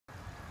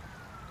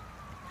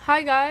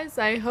Hi guys,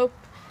 I hope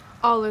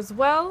all is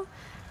well.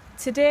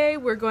 Today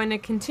we're going to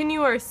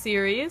continue our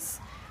series.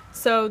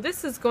 So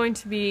this is going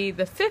to be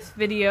the 5th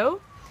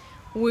video.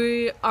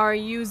 We are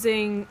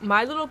using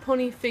My Little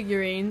Pony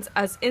figurines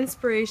as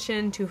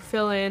inspiration to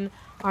fill in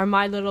our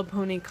My Little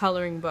Pony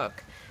coloring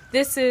book.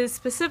 This is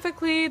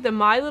specifically the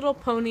My Little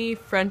Pony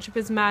Friendship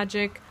is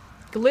Magic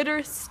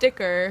glitter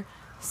sticker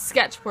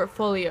sketch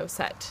portfolio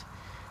set.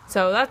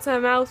 So that's a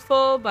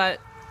mouthful,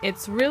 but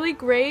it's really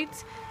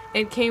great.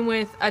 It came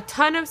with a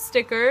ton of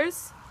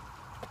stickers.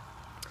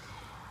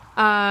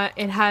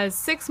 It has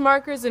 6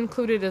 markers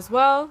included as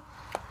well.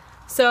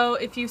 So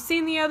if you've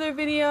seen the other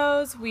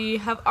videos, we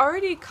have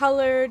already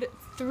colored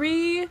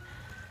 3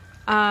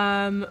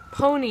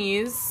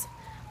 ponies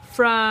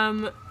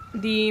from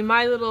the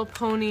My Little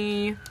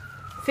Pony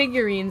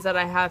figurines that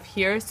I have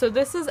here. So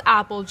this is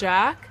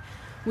Applejack.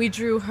 We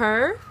drew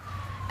her.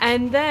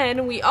 And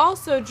then we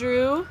also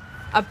drew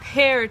a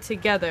pair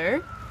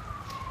together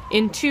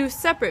in 2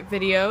 separate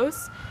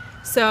videos.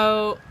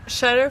 So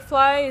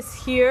Shutterfly is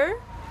here.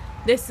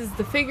 This is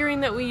the figurine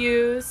that we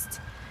used,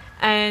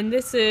 and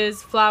this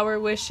is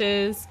Flower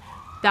Wishes.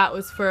 That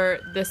was for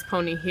this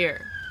pony here.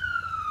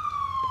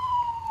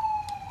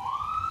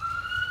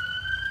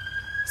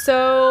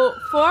 So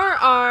for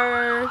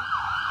our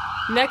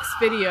next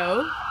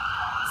video,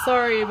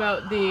 sorry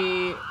about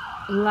the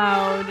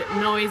loud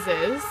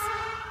noises.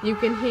 You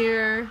can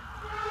hear,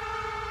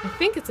 I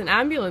think it's an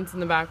ambulance in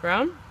the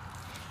background.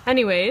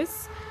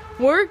 Anyways,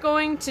 we're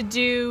going to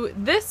do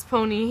this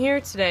pony here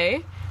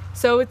today.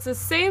 So it's the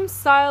same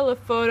style of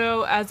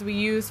photo as we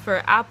use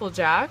for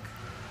Applejack,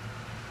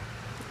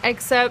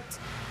 except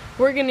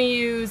we're going to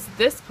use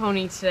this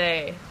pony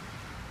today.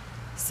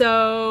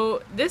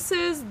 So this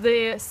is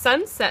the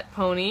Sunset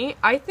pony.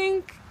 I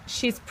think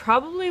she's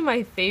probably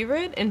my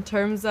favorite in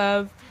terms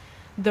of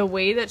the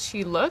way that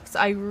she looks.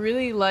 I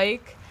really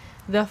like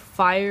the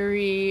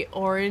fiery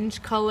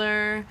orange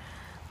color,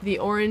 the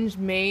orange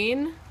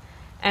mane,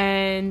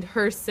 and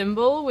her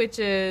symbol, which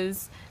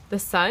is the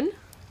sun.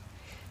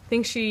 I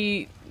think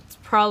she's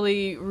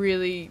probably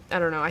really, I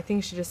don't know, I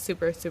think she's just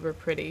super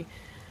pretty.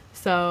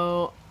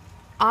 So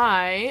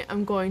I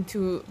am going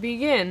to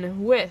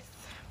begin with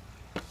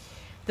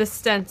the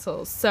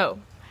stencils. So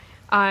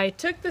I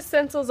took the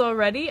stencils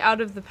already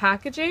out of the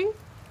packaging.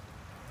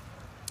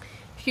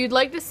 If you'd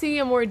like to see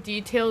a more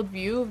detailed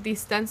view of these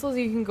stencils,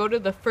 you can go to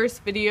the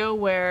first video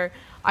where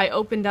I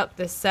opened up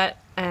this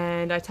set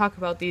and I talk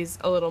about these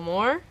a little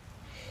more.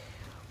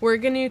 We're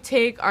going to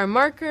take our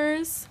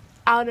markers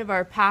out of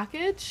our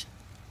package.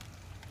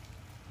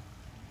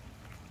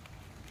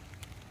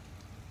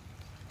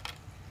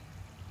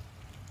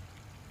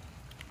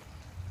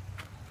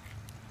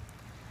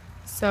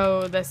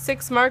 So the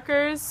 6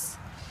 markers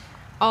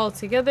all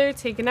together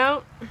taken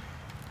out.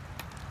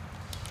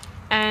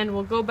 And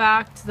we'll go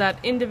back to that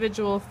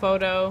individual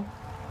photo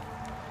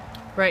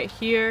right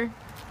here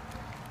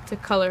to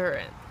color her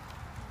in.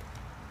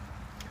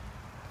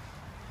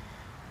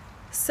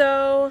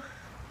 So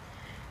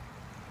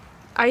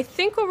I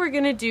think what we're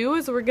going to do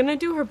is we're going to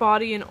do her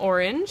body in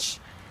orange.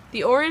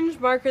 The orange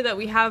marker that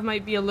we have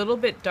might be a little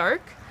bit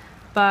dark,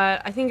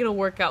 but I think it'll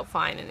work out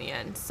fine in the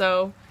end.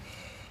 So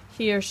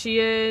here she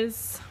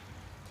is.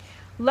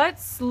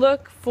 Let's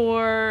look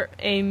for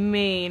a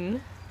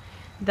mane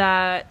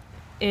that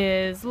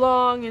is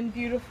long and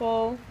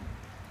beautiful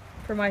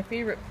for my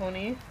favorite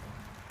pony.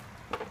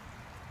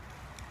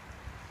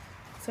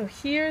 So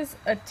here's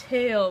a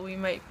tail we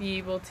might be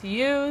able to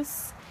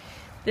use.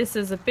 This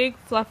is a big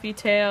fluffy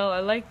tail. I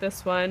like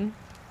this one.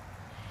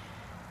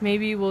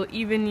 Maybe we'll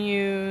even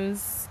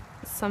use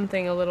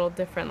something a little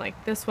different.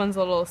 Like this one's a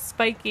little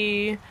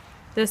spiky.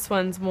 This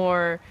one's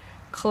more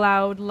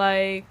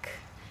cloud-like.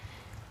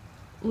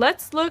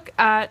 Let's look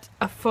at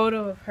a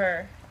photo of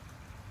her.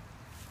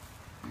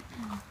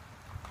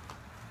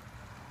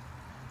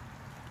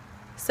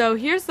 So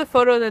here's the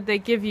photo that they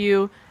give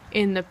you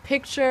in the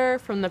picture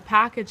from the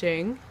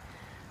packaging.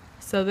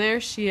 So there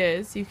she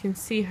is. You can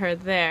see her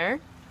there.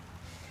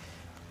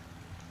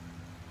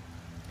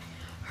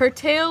 Her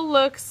tail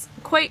looks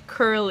quite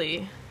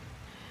curly,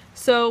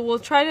 so we'll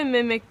try to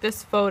mimic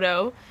this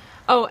photo.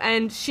 Oh,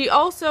 and she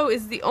also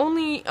is the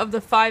only of the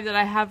 5 that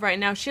I have right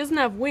now. She doesn't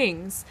have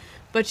wings,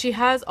 but she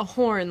has a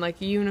horn like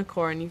a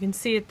unicorn. You can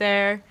see it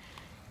there.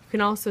 You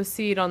can also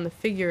see it on the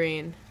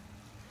figurine.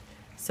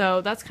 So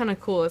that's kind of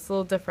cool. It's a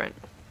little different.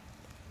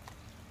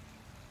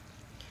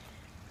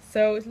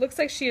 So it looks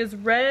like she has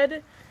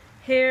red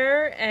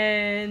hair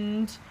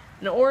and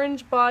an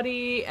orange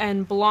body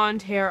and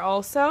blonde hair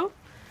also.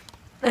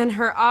 And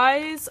her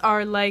eyes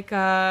are like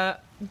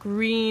a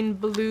green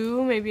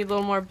blue, maybe a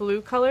little more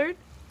blue colored.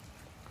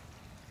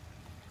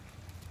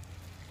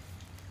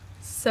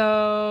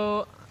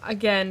 So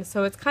again,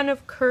 so it's kind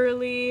of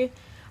curly.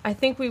 I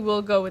think we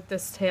will go with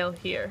this tail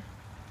here.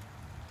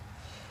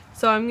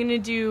 So I'm going to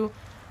do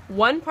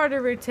one part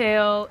of her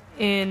tail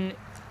in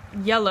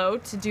yellow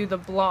to do the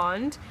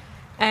blonde.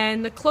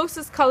 And the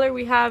closest color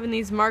we have in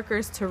these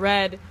markers to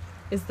red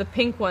is the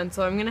pink one.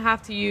 So I'm going to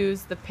have to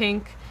use the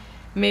pink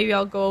Maybe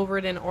I'll go over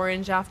it in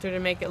orange after to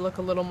make it look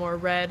a little more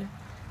red,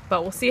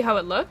 but we'll see how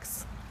it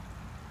looks.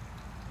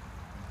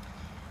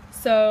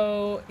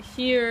 So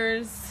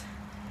here's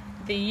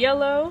the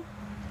yellow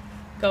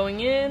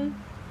going in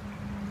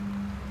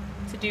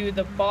to do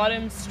the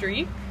bottom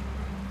streak.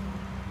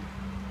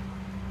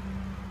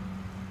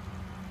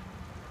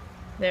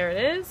 There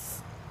it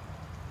is.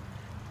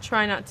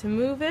 Try not to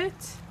move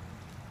it.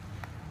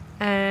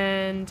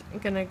 And I'm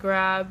gonna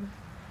grab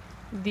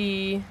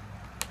the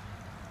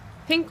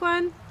pink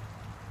one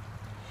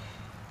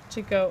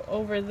to go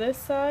over this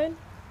side.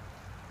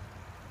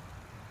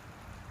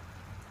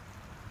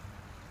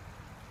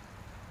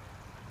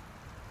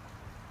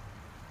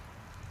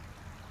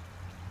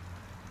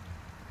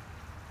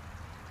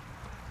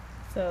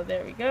 So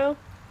there we go.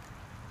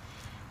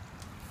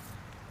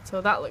 So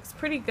that looks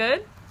pretty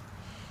good.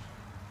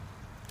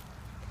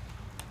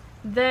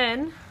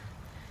 Then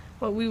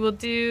what we will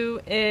do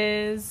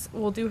is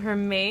we'll do her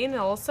mane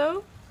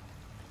also.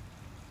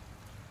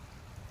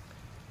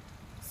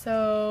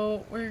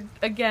 So we're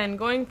again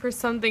going for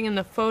something in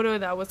the photo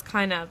that was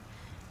kind of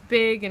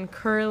big and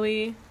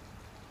curly.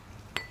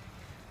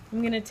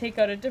 I'm gonna take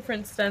out a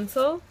different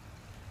stencil.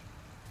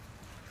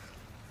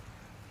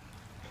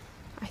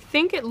 I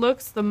think it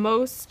looks the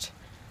most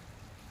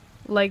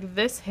like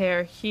this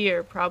hair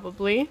here,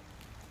 probably. I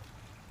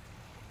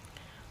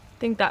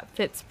think that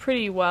fits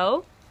pretty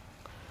well.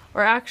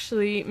 Or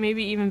actually,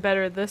 maybe even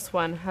better, this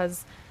one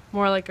has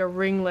more like a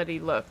ringlet-y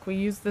look. We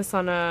use this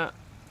on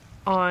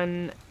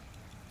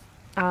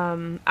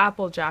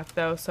Applejack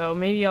though, so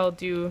maybe I'll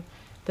do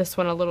this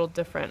one a little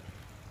different.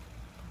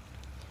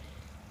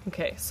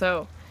 Okay,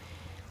 so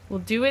we'll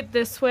do it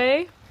this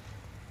way.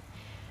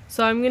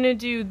 So I'm gonna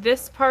do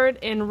this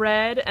part in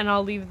red, and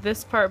I'll leave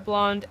this part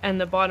blonde and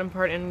the bottom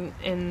part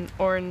in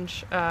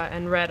orange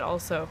and red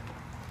also.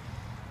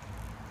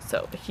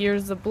 So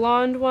here's the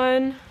blonde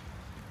one.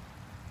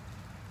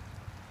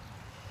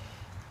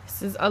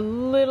 This is a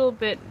little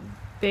bit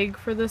big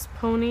for this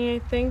pony, I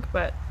think,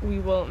 but we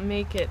will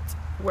make it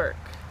work.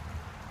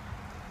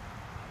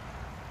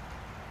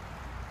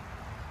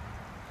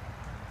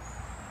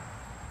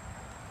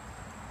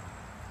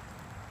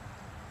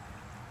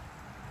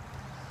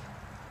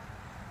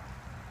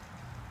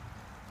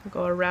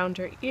 Go around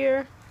her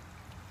ear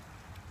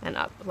and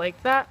up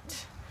like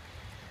that.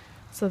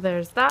 So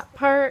there's that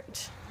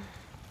part.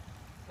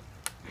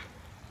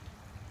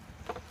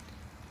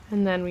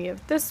 And then we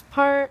have this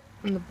part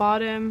on the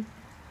bottom.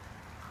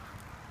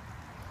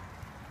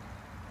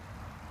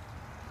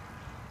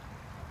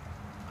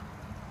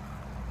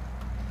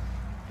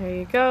 There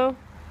you go.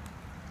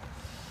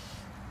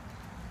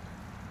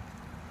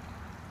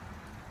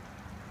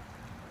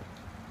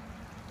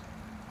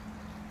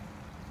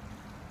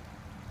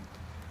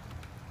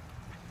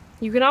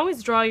 You can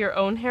always draw your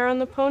own hair on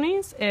the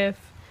ponies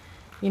if,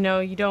 you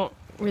know, you don't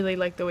really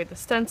like the way the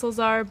stencils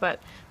are,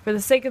 but for the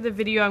sake of the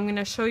video, I'm going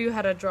to show you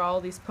how to draw all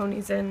these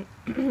ponies in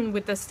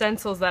with the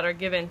stencils that are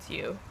given to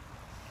you.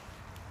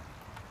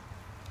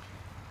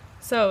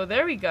 So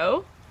there we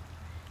go.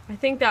 I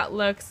think that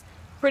looks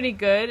pretty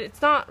good.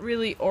 It's not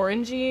really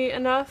orangey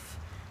enough,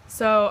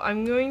 so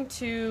I'm going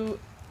to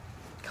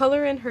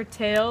color in her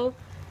tail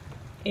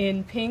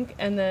in pink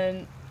and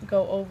then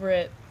go over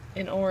it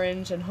in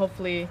orange, and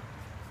hopefully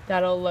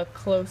that'll look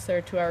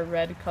closer to our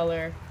red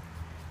color.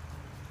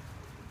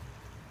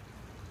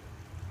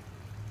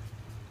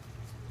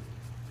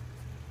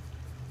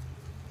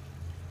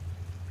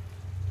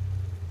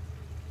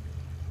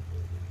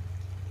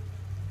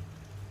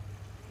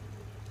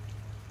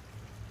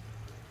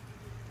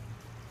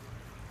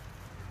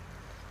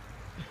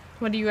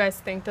 What do you guys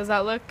think? Does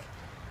that look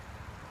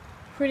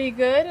pretty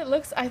good? It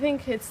looks, I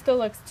think it still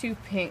looks too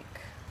pink.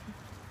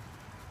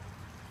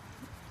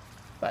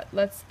 But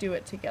let's do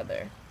it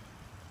together.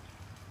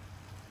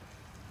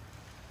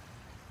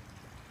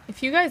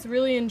 If you guys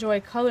really enjoy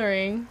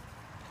coloring,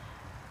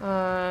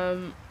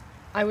 I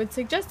would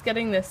suggest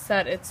getting this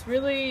set. It's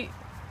really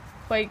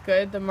quite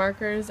good. The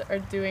markers are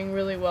doing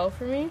really well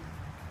for me.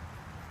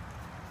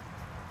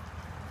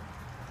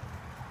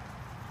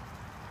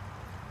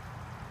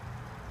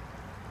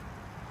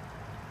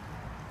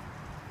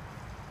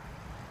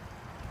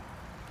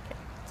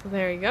 So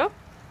there you go.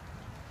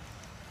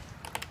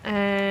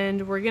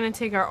 And we're going to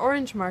take our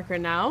orange marker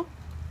now,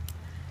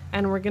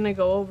 and we're going to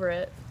go over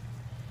it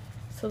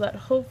so that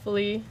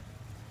hopefully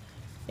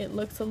it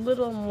looks a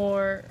little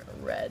more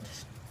red.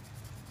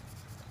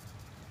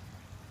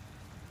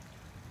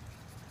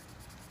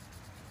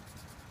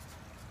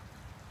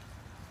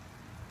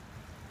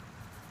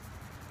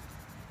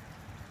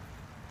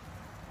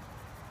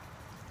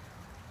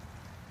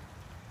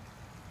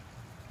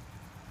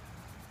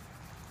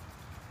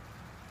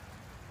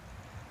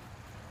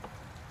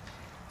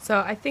 So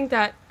I think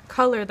that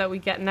color that we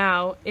get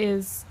now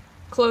is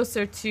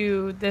closer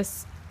to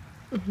this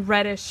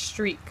reddish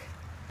streak.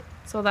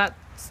 So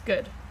that's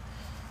good.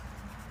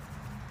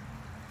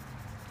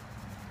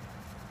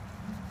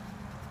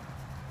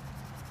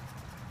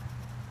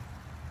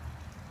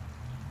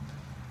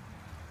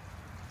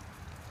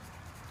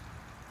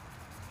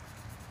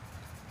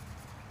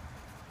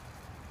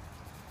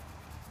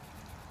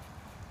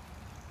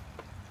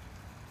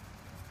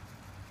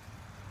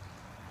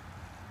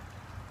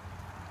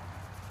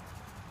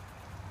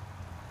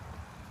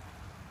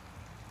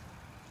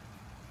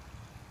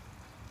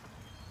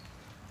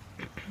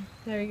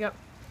 There you go.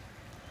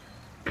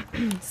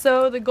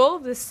 So the goal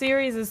of this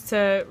series is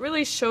to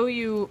really show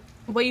you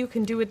what you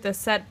can do with this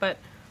set, but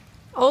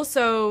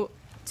also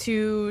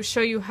to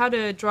show you how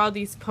to draw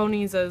these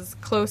ponies as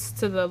close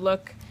to the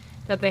look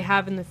that they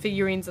have in the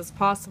figurines as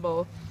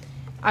possible.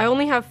 I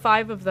only have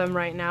 5 of them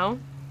right now,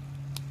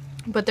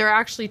 but there are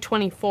actually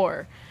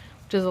 24,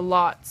 which is a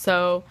lot.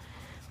 So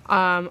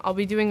I'll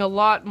be doing a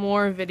lot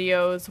more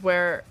videos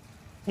where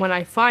when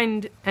I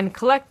find and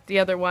collect the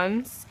other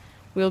ones,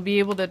 we'll be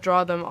able to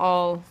draw them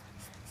all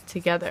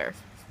together.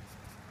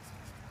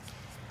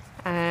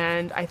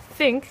 And I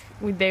think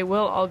they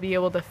will all be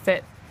able to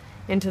fit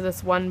into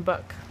this one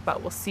book,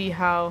 but we'll see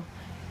how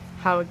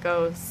it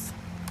goes.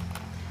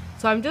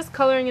 So I'm just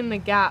coloring in the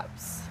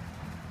gaps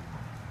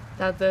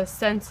that the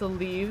stencil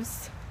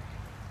leaves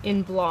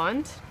in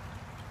blonde.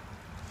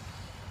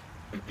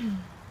 And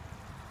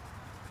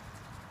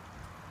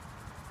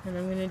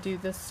I'm going to do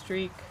this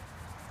streak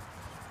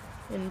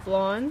in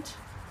blonde.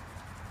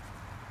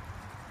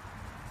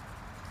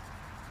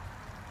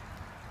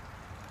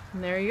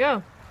 And there you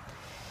go.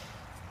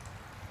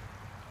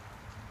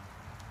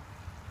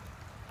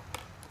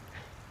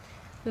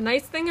 The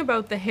nice thing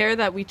about the hair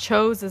that we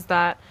chose is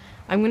that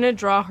I'm going to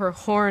draw her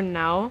horn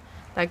now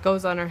that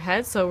goes on her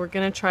head. So we're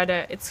going to try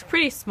to, it's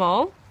pretty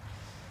small,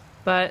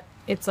 but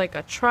it's like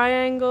a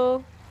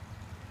triangle,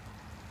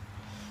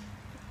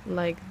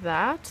 like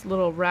that,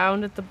 little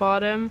round at the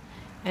bottom,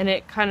 and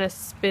it kind of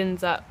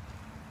spins up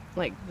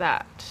like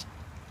that.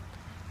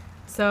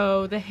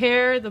 So the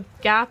hair, the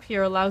gap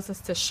here allows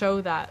us to show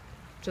that,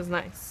 which is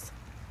nice.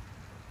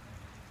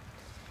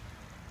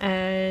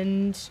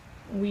 And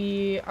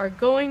we are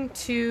going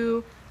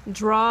to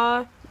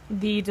draw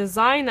the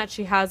design that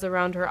she has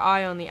around her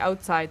eye on the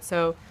outside.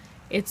 So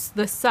it's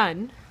the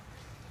sun,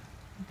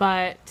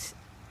 but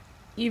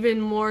even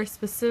more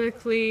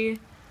specifically,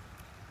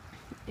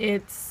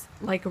 it's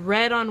like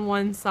red on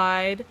one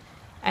side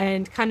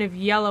and kind of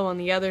yellow on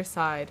the other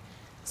side.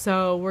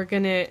 So we're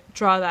gonna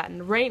draw that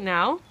in right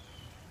now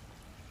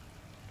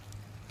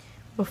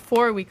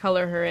before we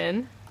color her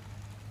in.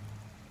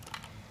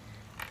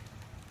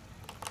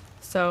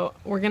 So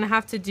we're gonna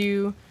have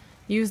to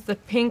use the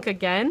pink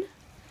again,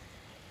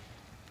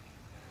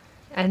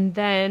 and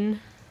then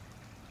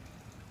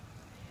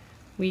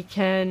we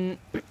can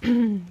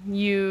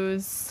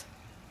use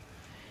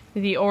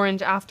the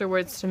orange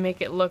afterwards to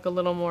make it look a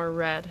little more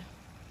red.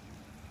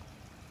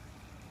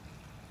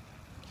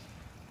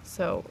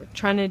 So we're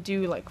trying to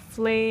do like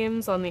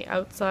flames on the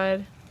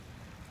outside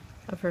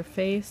of her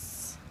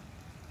face.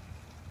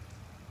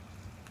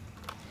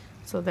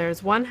 So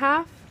there's one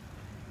half.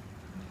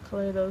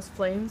 Color those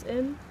flames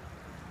in.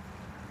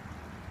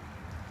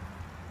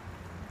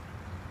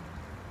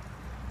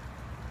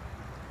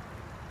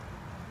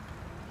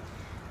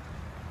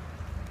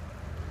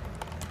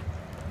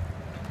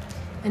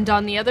 And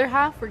on the other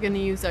half, we're going to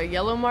use our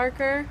yellow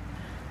marker,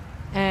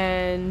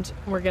 and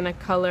we're going to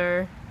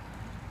color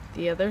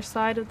the other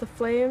side of the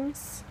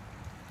flames.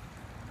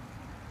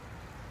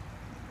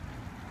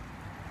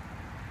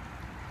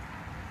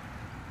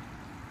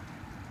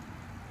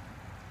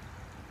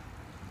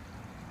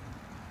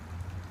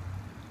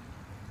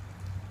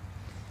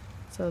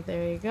 So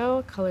there you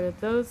go, color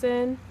those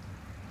in.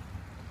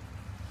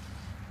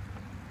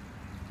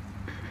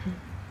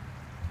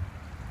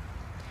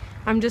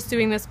 I'm just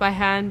doing this by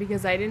hand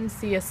because I didn't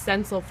see a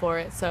stencil for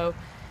it, so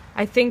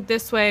I think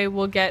this way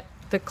we'll get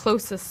the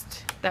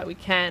closest that we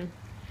can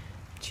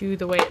to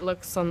the way it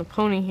looks on the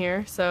pony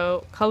here.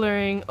 So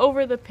coloring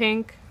over the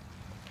pink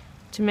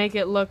to make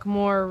it look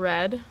more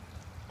red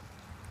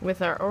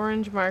with our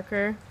orange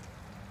marker.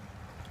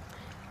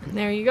 And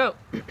there you go.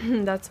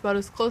 That's about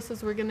as close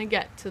as we're gonna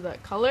get to the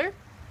color.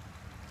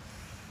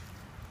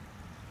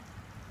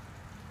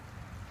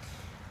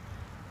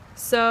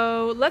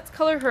 So let's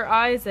color her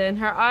eyes in.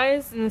 Her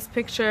eyes in this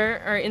picture,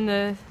 or in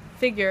the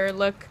figure,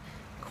 look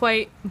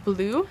quite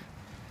blue.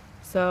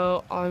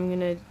 So I'm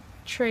gonna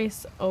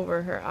trace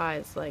over her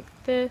eyes like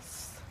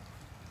this.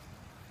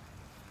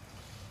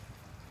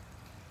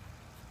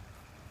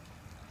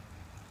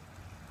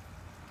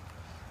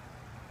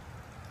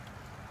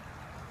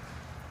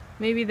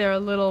 Maybe they're a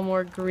little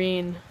more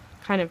green,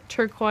 kind of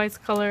turquoise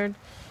colored,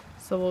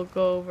 so we'll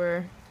go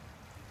over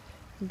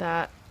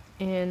that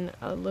in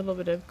a little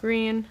bit of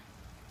green.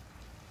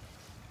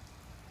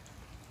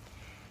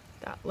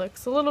 That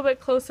looks a little bit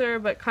closer,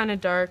 but kind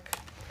of dark,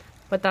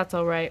 but that's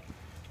all right.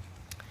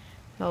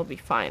 That'll be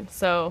fine.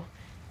 So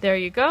there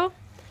you go.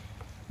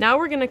 Now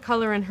we're gonna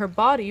color in her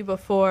body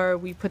before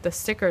we put the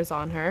stickers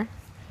on her.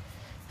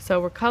 So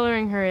we're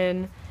coloring her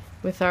in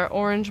with our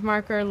orange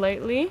marker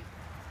lightly.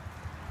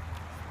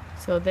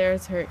 So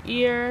there's her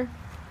ear.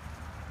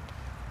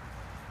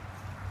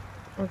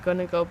 We're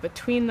gonna go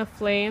between the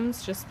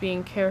flames, just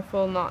being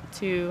careful not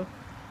to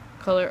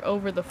color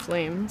over the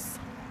flames.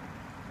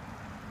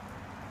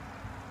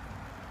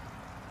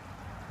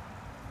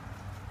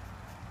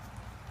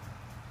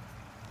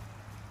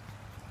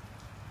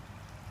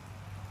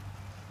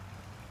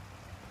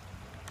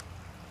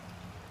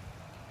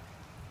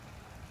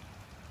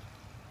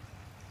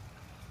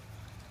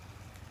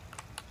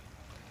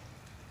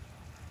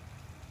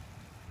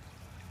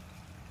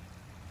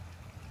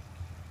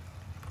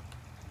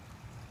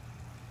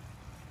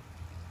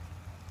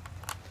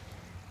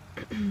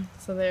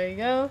 So there you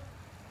go.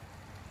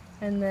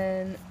 And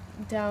then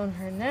down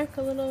her neck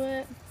a little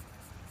bit.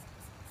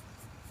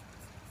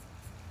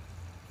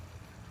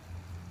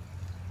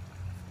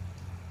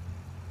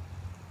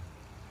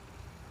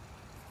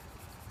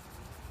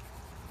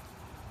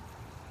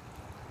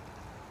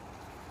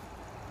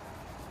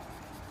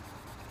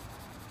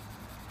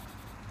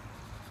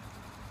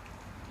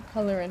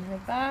 Color in her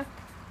back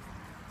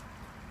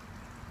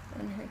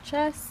and her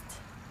chest,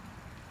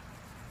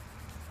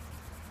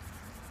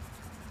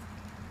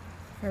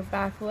 her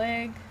back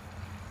leg,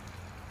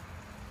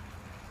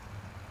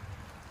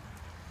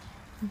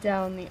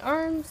 down the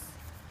arms,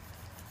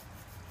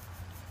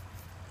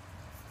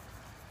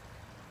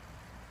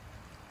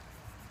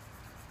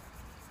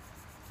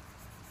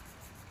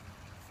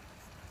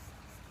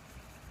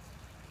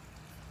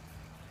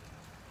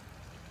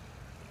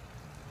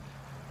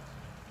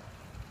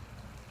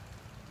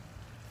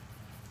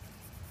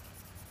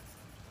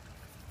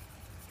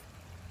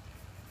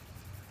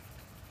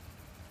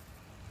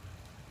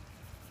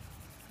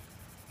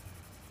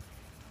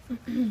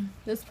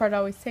 this part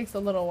always takes a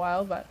little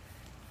while, but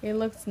it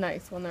looks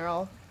nice when they're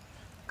all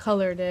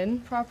colored in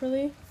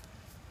properly.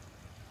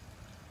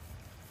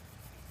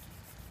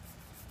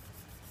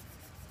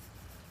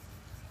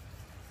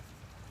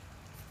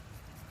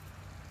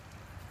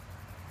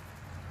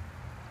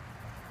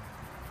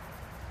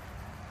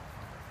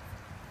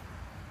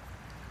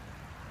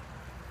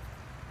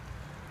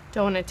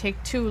 Don't want to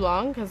take too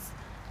long because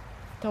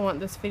I don't want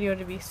this video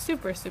to be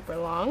super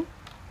long.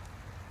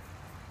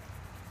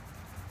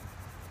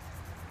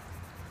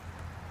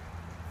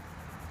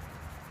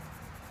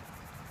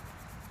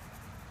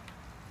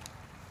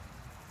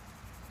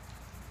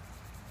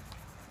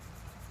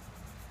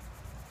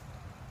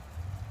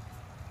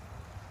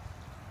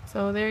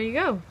 So there you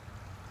go.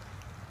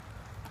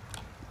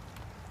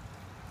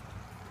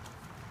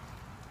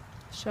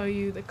 Show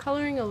you the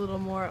coloring a little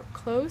more up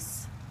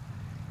close.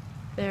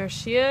 There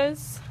she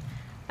is.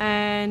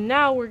 And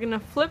now we're gonna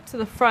flip to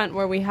the front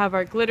where we have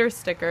our glitter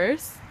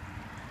stickers.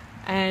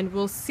 And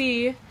we'll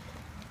see,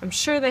 I'm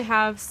sure they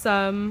have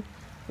some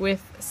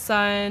with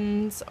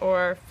suns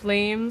or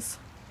flames.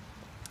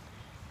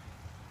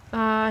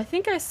 I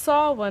think I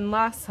saw one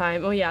last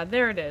time. Oh yeah,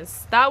 there it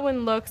is. That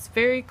one looks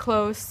very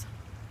close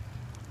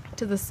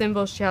to the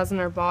symbol she has in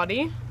her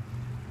body.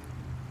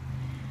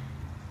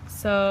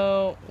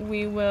 So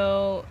we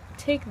will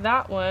take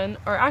that one,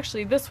 or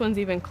actually this one's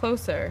even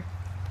closer.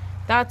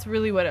 That's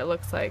really what it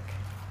looks like.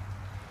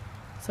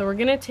 So we're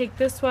gonna take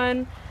this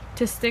one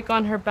to stick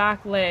on her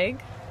back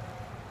leg.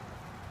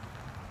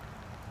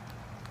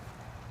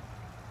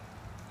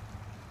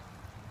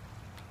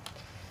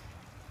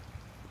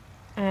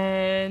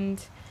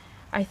 And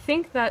I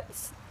think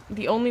that's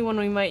the only one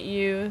we might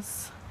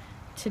use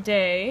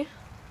today.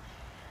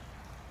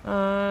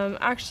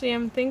 Actually,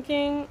 I'm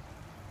thinking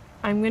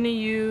I'm gonna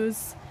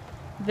use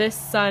this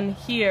sun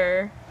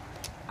here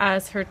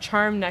as her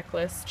charm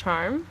necklace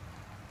charm.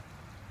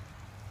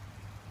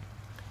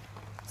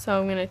 So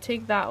I'm gonna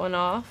take that one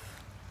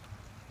off.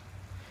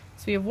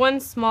 So we have one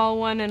small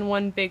one and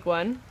one big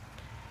one.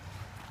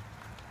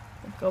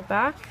 Go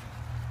back.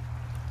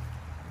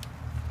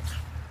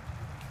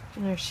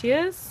 And there she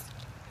is.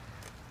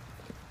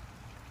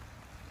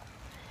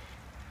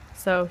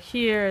 So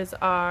here's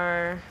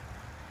our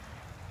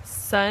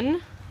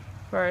sun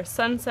for our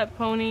sunset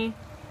pony.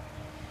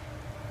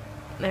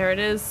 There it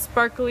is,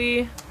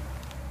 sparkly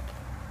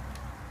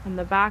on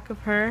the back of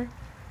her.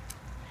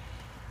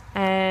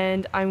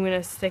 And I'm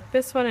gonna stick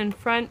this one in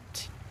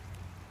front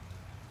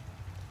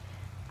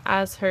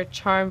as her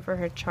charm for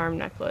her charm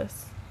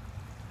necklace.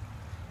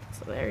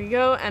 So there you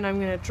go, and I'm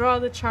gonna draw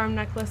the charm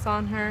necklace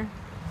on her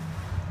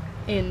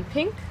in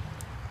pink.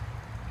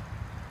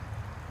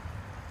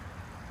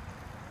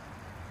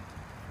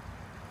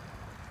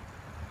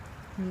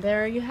 And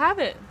there you have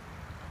it.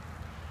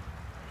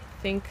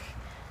 I think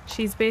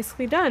she's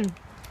basically done.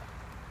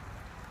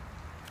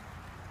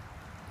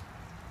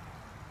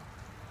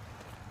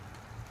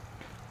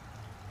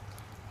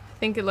 I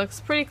think it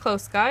looks pretty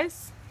close,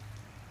 guys.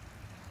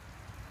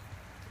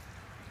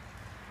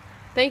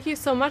 Thank you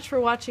so much for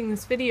watching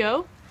this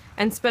video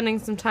and spending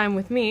some time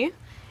with me.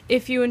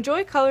 If you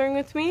enjoy coloring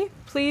with me,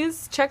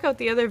 please check out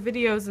the other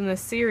videos in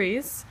this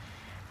series.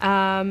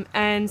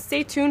 And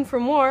stay tuned for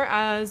more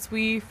as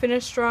we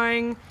finish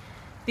drawing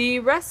the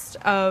rest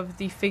of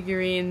the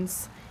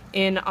figurines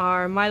in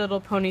our My Little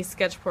Pony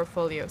sketch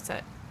portfolio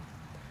set.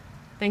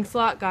 Thanks a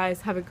lot,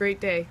 guys. Have a great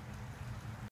day.